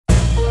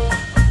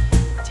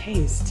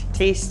taste.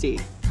 Tasty.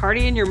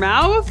 Party in your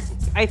mouth?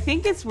 I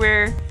think it's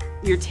where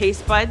your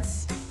taste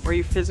buds or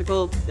your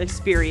physical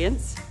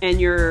experience and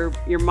your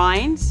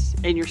mind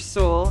and your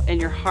soul and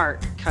your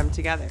heart come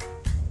together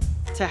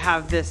to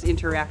have this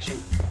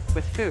interaction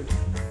with food.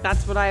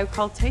 That's what I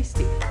call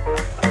tasty.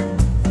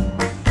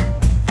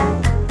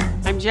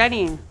 I'm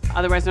Jenny,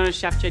 otherwise known as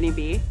Chef Jenny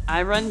B.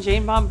 I run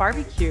Bond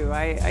BBQ.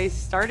 I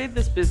started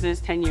this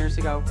business 10 years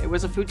ago. It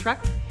was a food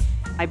truck.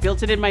 I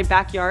built it in my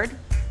backyard,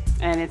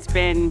 and it's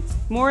been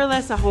more or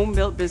less a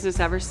home-built business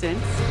ever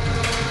since.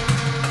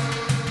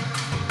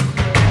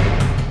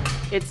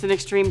 It's an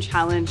extreme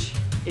challenge.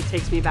 It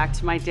takes me back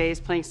to my days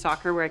playing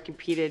soccer where I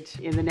competed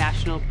in the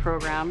national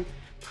program,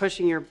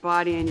 pushing your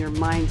body and your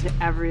mind to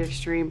every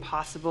extreme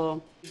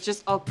possible. It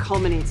just all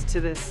culminates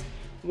to this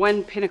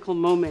one pinnacle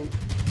moment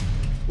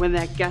when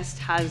that guest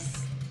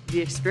has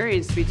the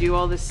experience. We do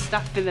all this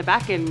stuff in the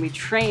back end. We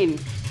train,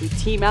 we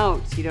team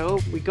out, you know,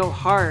 we go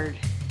hard.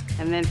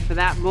 And then for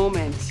that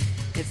moment,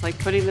 it's like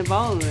putting the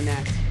ball in the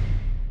net.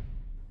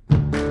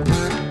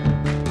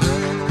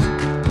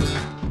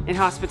 In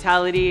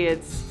hospitality,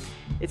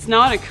 it's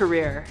not a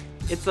career,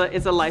 it's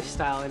a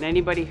lifestyle, and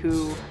anybody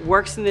who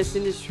works in this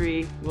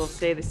industry will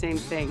say the same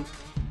thing.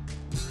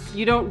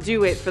 You don't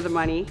do it for the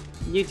money,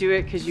 you do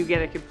it because you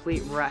get a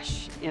complete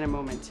rush in a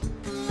moment.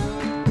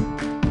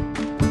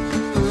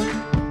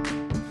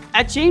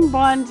 At Jane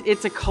Bond,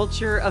 it's a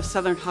culture of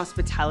Southern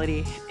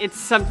hospitality. It's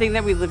something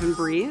that we live and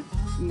breathe.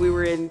 We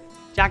were in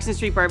Jackson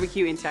Street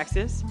Barbecue in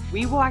Texas.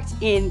 We walked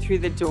in through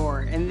the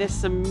door and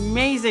this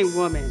amazing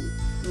woman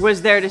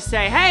was there to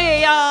say,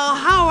 "Hey y'all,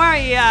 how are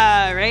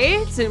ya?"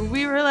 Right? And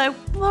we were like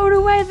blown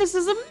away, this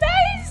is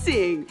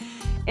amazing.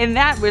 And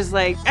that was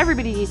like,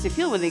 everybody needs to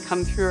feel when they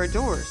come through our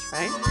doors,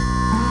 right?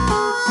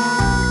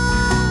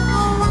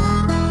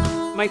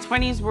 My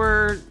 20s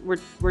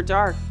were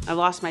dark. I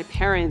lost my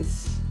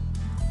parents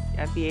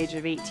at the age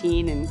of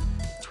 18 and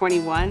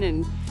 21,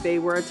 and they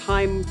were a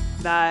time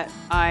that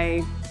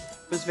I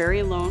was very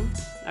alone.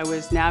 I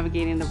was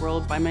navigating the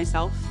world by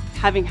myself.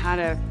 Having had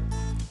a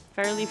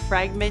fairly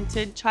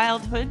fragmented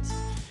childhood,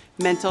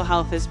 mental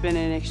health has been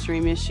an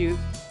extreme issue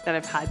that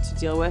I've had to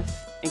deal with.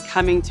 And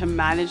coming to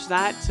manage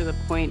that to the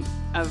point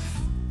of,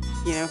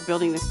 you know,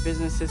 building this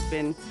business has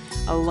been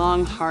a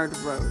long, hard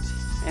road.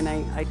 And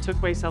I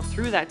took myself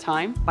through that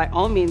time by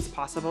all means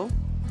possible.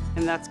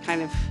 And that's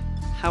kind of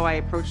how I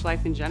approach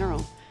life in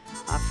general.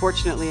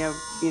 Fortunately, I've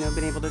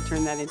been able to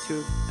turn that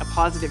into a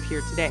positive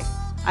here today.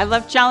 I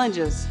love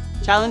challenges.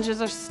 Challenges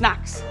are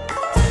snacks.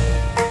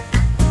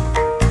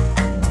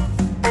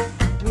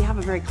 We have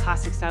a very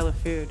classic style of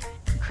food.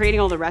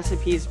 Creating all the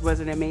recipes was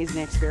an amazing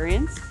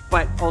experience,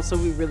 but also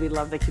we really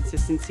love the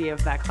consistency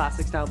of that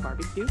classic style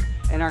barbecue,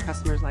 and our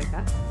customers like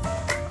that.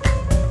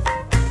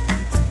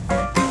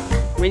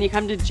 When you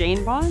come to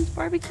Jane Bond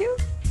BBQ,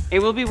 it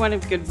will be one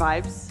of good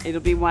vibes.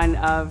 It'll be one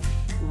of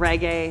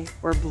reggae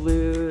or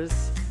blues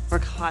or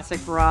classic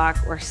rock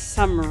or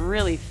some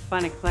really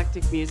fun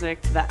eclectic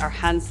music that are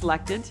hand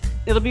selected.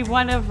 It'll be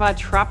one of a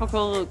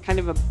tropical, kind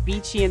of a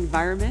beachy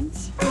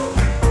environment.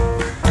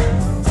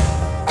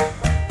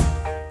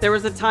 There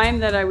was a time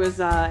that I was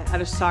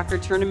at a soccer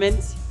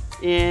tournament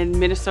in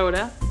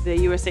Minnesota, the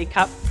USA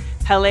Cup.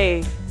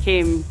 Pelé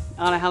came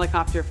on a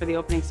helicopter for the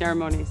opening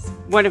ceremonies.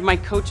 One of my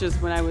coaches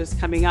when I was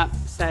coming up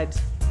said,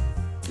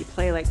 "You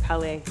play like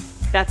Pelé."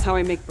 That's how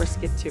I make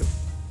brisket too.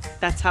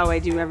 That's how I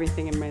do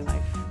everything in my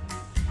life.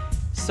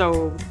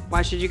 So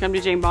why should you come to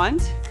Jane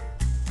Bond?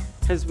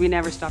 Because we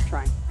never stop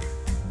trying.